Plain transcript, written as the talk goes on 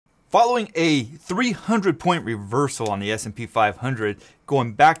Following a 300-point reversal on the S&P 500,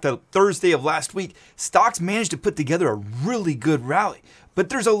 going back to Thursday of last week, stocks managed to put together a really good rally. But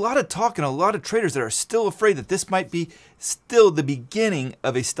there's a lot of talk and a lot of traders that are still afraid that this might be still the beginning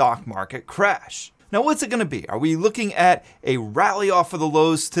of a stock market crash. Now, what's it going to be? Are we looking at a rally off of the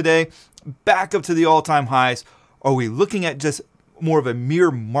lows today, back up to the all-time highs? Are we looking at just more of a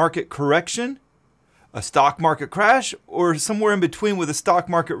mere market correction? A stock market crash, or somewhere in between with a stock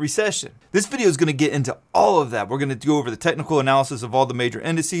market recession? This video is going to get into all of that. We're going to go over the technical analysis of all the major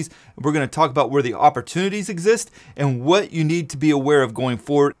indices. We're going to talk about where the opportunities exist and what you need to be aware of going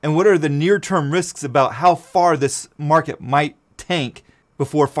forward, and what are the near-term risks about how far this market might tank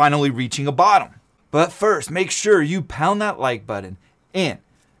before finally reaching a bottom. But first, make sure you pound that like button and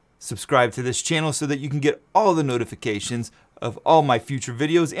subscribe to this channel so that you can get all the notifications of all my future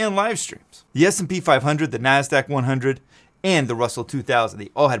videos and live streams. The S&P 500, the NASDAQ 100, and the Russell 2000, they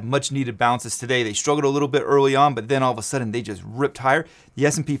all had much needed bounces today. They struggled a little bit early on, but then all of a sudden they just ripped higher. The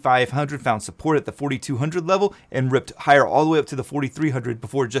S&P 500 found support at the 4,200 level and ripped higher all the way up to the 4,300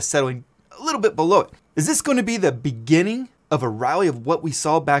 before just settling a little bit below it. Is this going to be the beginning of a rally of what we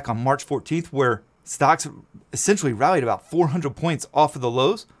saw back on March 14th, where stocks essentially rallied about 400 points off of the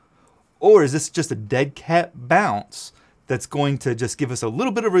lows? Or is this just a dead cat bounce that's going to just give us a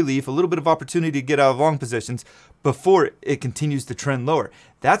little bit of relief, a little bit of opportunity to get out of long positions before it continues to trend lower?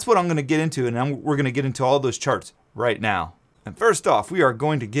 That's what I'm going to get into, and we're going to get into all those charts right now. And first off, we are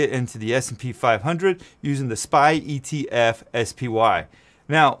going to get into the S&P 500 using the SPY ETF SPY.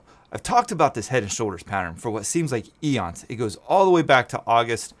 Now, I've talked about this head and shoulders pattern for what seems like eons. It goes all the way back to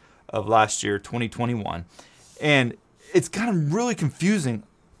August of last year, 2021. And it's kind of really confusing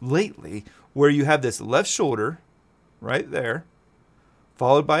lately, where you have this left shoulder right there,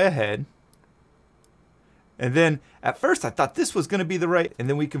 followed by a head. And then at first I thought this was going to be the right, and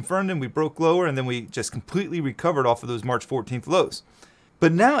then we confirmed and we broke lower, and then we just completely recovered off of those March 14th lows.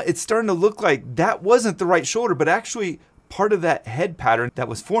 But now it's starting to look like that wasn't the right shoulder, but actually part of that head pattern that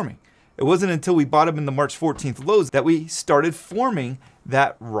was forming. It wasn't until we bottomed in the March 14th lows that we started forming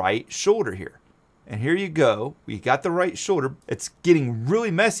that right shoulder here. And here you go, we got the right shoulder. It's getting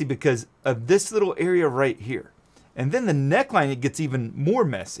really messy because of this little area right here. And then the neckline, it gets even more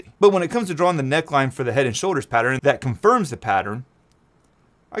messy. But when it comes to drawing the neckline for the head and shoulders pattern that confirms the pattern,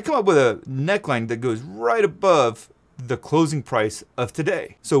 I come up with a neckline that goes right above the closing price of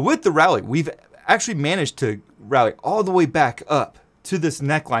today. So with the rally, we've actually managed to rally all the way back up to this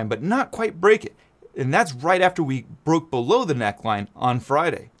neckline, but not quite break it. And that's right after we broke below the neckline on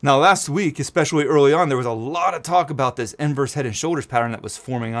Friday. Now, last week, especially early on, there was a lot of talk about this inverse head and shoulders pattern that was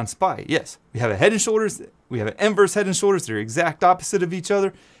forming on SPY. Yes, we have a head and shoulders, we have an inverse head and shoulders. They're exact opposite of each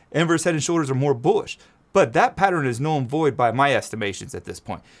other. Inverse head and shoulders are more bullish. But that pattern is null and void by my estimations at this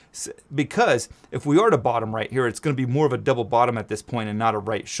point. Because if we are to bottom right here, it's going to be more of a double bottom at this point and not a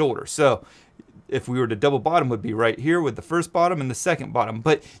right shoulder. So if we were to double bottom, would be right here with the first bottom and the second bottom.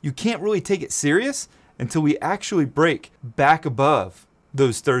 But you can't really take it serious until we actually break back above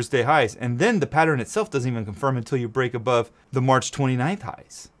those Thursday highs. And then the pattern itself doesn't even confirm until you break above the March 29th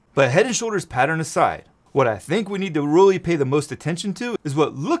highs. But head and shoulders pattern aside, what I think we need to really pay the most attention to is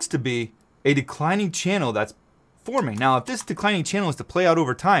what looks to be a declining channel that's forming. Now, if this declining channel is to play out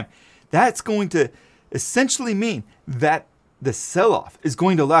over time, that's going to essentially mean that the sell-off is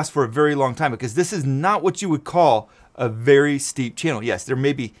going to last for a very long time, because this is not what you would call a very steep channel. Yes, there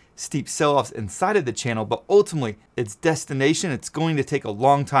may be steep sell-offs inside of the channel, but ultimately its destination, it's going to take a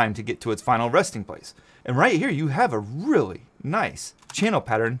long time to get to its final resting place. And right here, you have a really nice channel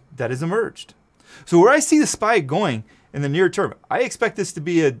pattern that has emerged. So where I see the SPY going in the near term, I expect this to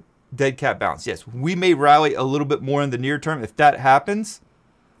be a dead cat bounce. Yes, we may rally a little bit more in the near term. If that happens,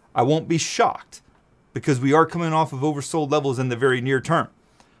 I won't be shocked, because we are coming off of oversold levels in the very near term.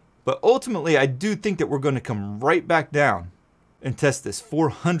 But ultimately, I do think that we're going to come right back down and test this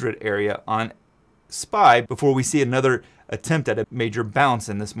 400 area on SPY before we see another attempt at a major bounce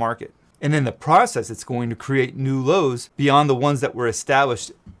in this market. And in the process, it's going to create new lows beyond the ones that were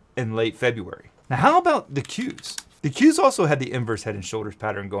established in late February. Now, how about the Qs? The Qs also had the inverse head and shoulders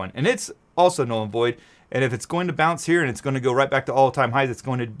pattern going, and it's also null and void. And if it's going to bounce here and it's going to go right back to all-time highs, it's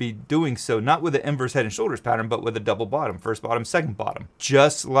going to be doing so not with the inverse head and shoulders pattern, but with a double bottom, first bottom, second bottom,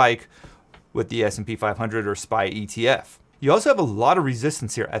 just like with the S&P 500 or SPY ETF. You also have a lot of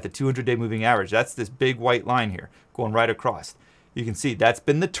resistance here at the 200-day moving average. That's this big white line here going right across. You can see that's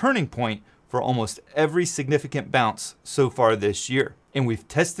been the turning point for almost every significant bounce so far this year. And we've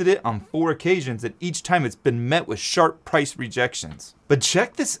tested it on 4 occasions, and each time it's been met with sharp price rejections. But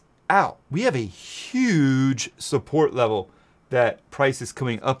check this out. We have a huge support level that price is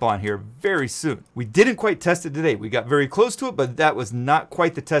coming up on here very soon. We didn't quite test it today. We got very close to it, but that was not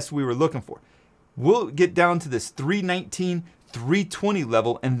quite the test we were looking for. We'll get down to this 319, 320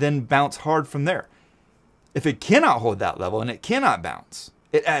 level and then bounce hard from there. If it cannot hold that level and it cannot bounce,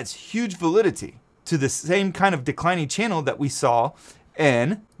 it adds huge validity to the same kind of declining channel that we saw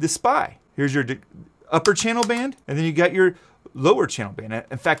in the SPY. Here's your upper channel band, and then you got your lower channel band.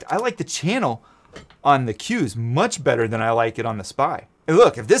 In fact, I like the channel on the Qs much better than I like it on the SPY. And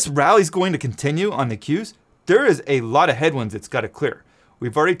look, if this rally is going to continue on the Qs, there is a lot of headwinds it's got to clear.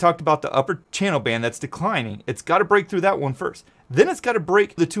 We've already talked about the upper channel band that's declining. It's got to break through that one first. Then it's got to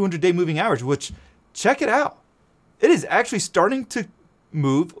break the 200-day moving average, which, check it out. It is actually starting to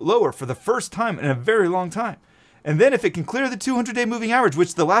move lower for the first time in a very long time. And then if it can clear the 200-day moving average,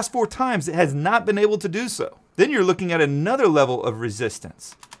 which the last 4 times it has not been able to do so, then you're looking at another level of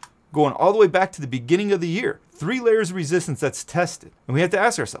resistance going all the way back to the beginning of the year. 3 layers of resistance that's tested. And we have to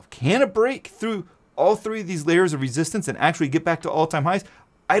ask ourselves, can it break through all 3 of these layers of resistance and actually get back to all-time highs?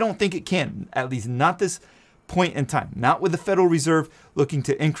 I don't think it can, at least not this point in time. Not with the Federal Reserve looking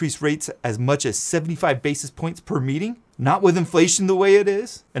to increase rates as much as 75 basis points per meeting. Not with inflation the way it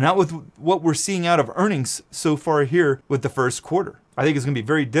is, and not with what we're seeing out of earnings so far here with the first quarter. I think it's going to be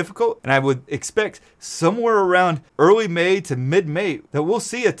very difficult, and I would expect somewhere around early May to mid-May that we'll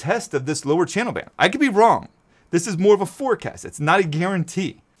see a test of this lower channel band. I could be wrong. This is more of a forecast. It's not a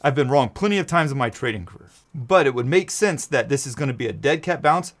guarantee. I've been wrong plenty of times in my trading career. But it would make sense that this is going to be a dead cat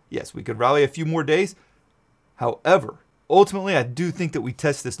bounce. Yes, we could rally a few more days. However, ultimately, I do think that we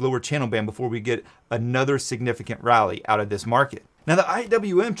test this lower channel band before we get another significant rally out of this market. Now, the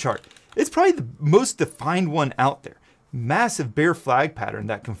IWM chart, it's probably the most defined one out there. Massive bear flag pattern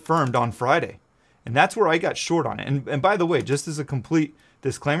that confirmed on Friday. And that's where I got short on it. And by the way, just as a complete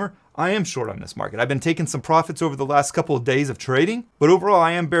disclaimer, I am short on this market. I've been taking some profits over the last couple of days of trading, but overall,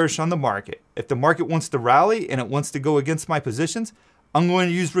 I am bearish on the market. If the market wants to rally and it wants to go against my positions, I'm going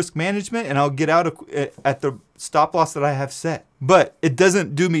to use risk management and I'll get out at the stop loss that I have set. But it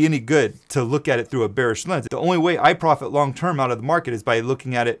doesn't do me any good to look at it through a bearish lens. The only way I profit long-term out of the market is by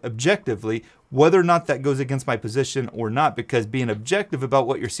looking at it objectively, whether or not that goes against my position or not, because being objective about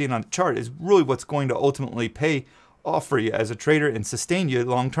what you're seeing on the chart is really what's going to ultimately pay off for you as a trader and sustain you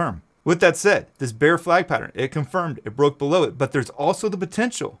long-term. With that said, this bear flag pattern, it confirmed, it broke below it, but there's also the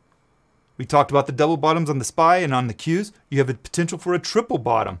potential. We talked about the double bottoms on the SPY and on the Qs. You have a potential for a triple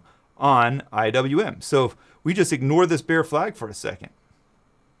bottom on IWM. So if we just ignore this bear flag for a second,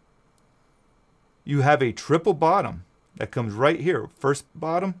 you have a triple bottom that comes right here. First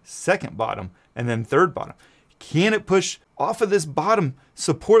bottom, second bottom, and then third bottom. Can it push off of this bottom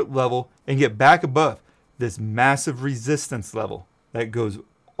support level and get back above this massive resistance level that goes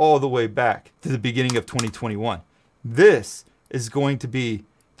all the way back to the beginning of 2021? This is going to be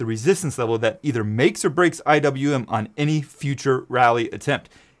the resistance level that either makes or breaks IWM on any future rally attempt.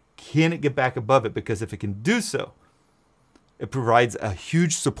 Can it get back above it? Because if it can do so, it provides a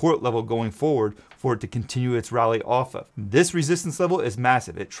huge support level going forward for it to continue its rally off of. This resistance level is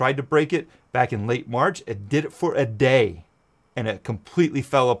massive. It tried to break it back in late March. It did it for a day and it completely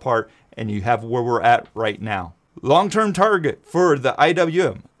fell apart, and you have where we're at right now. Long-term target for the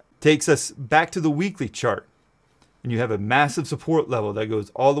IWM takes us back to the weekly chart. And you have a massive support level that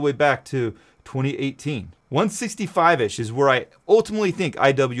goes all the way back to 2018. 165-ish is where I ultimately think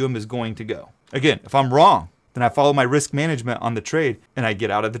IWM is going to go. Again, if I'm wrong, then I follow my risk management on the trade and I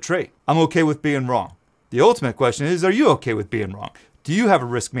get out of the trade. I'm okay with being wrong. The ultimate question is, are you okay with being wrong? Do you have a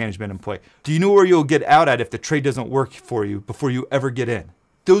risk management in play? Do you know where you'll get out at if the trade doesn't work for you before you ever get in?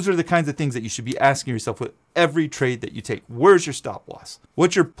 Those are the kinds of things that you should be asking yourself with every trade that you take. Where's your stop loss?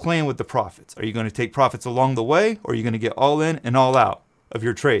 What's your plan with the profits? Are you going to take profits along the way, or are you going to get all in and all out of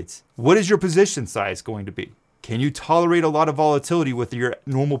your trades? What is your position size going to be? Can you tolerate a lot of volatility with your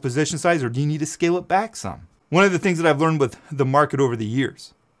normal position size, or do you need to scale it back some? One of the things that I've learned with the market over the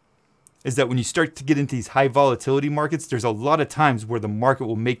years is that when you start to get into these high volatility markets, there's a lot of times where the market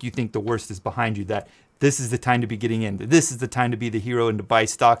will make you think the worst is behind you, that this is the time to be getting in. This is the time to be the hero and to buy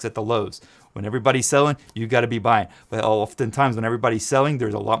stocks at the lows. When everybody's selling, you got to be buying. But oftentimes when everybody's selling,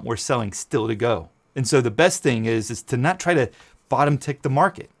 there's a lot more selling still to go. And so the best thing is to not try to bottom tick the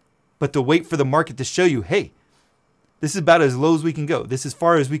market, but to wait for the market to show you, hey, this is about as low as we can go. This is as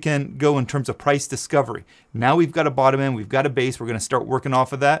far as we can go in terms of price discovery. Now we've got a bottom end, we've got a base, we're going to start working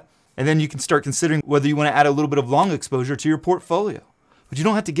off of that. And then you can start considering whether you want to add a little bit of long exposure to your portfolio. But you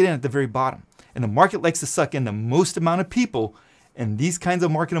don't have to get in at the very bottom. And the market likes to suck in the most amount of people in these kinds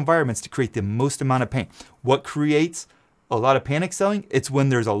of market environments to create the most amount of pain. What creates a lot of panic selling? It's when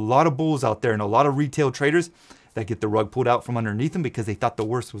there's a lot of bulls out there and a lot of retail traders that get the rug pulled out from underneath them because they thought the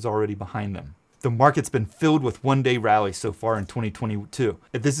worst was already behind them. The market's been filled with one-day rallies so far in 2022.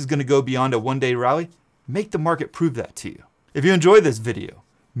 If this is going to go beyond a one-day rally, make the market prove that to you. If you enjoyed this video,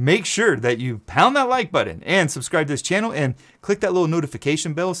 make sure that you pound that like button and subscribe to this channel and click that little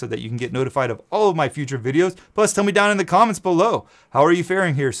notification bell so that you can get notified of all of my future videos. Plus, tell me down in the comments below, how are you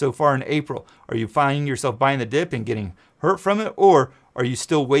faring here so far in April? Are you finding yourself buying the dip and getting hurt from it? Or are you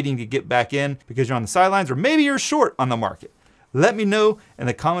still waiting to get back in because you're on the sidelines? Or maybe you're short on the market? Let me know in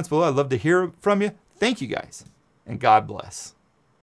the comments below. I'd love to hear from you. Thank you guys, and God bless.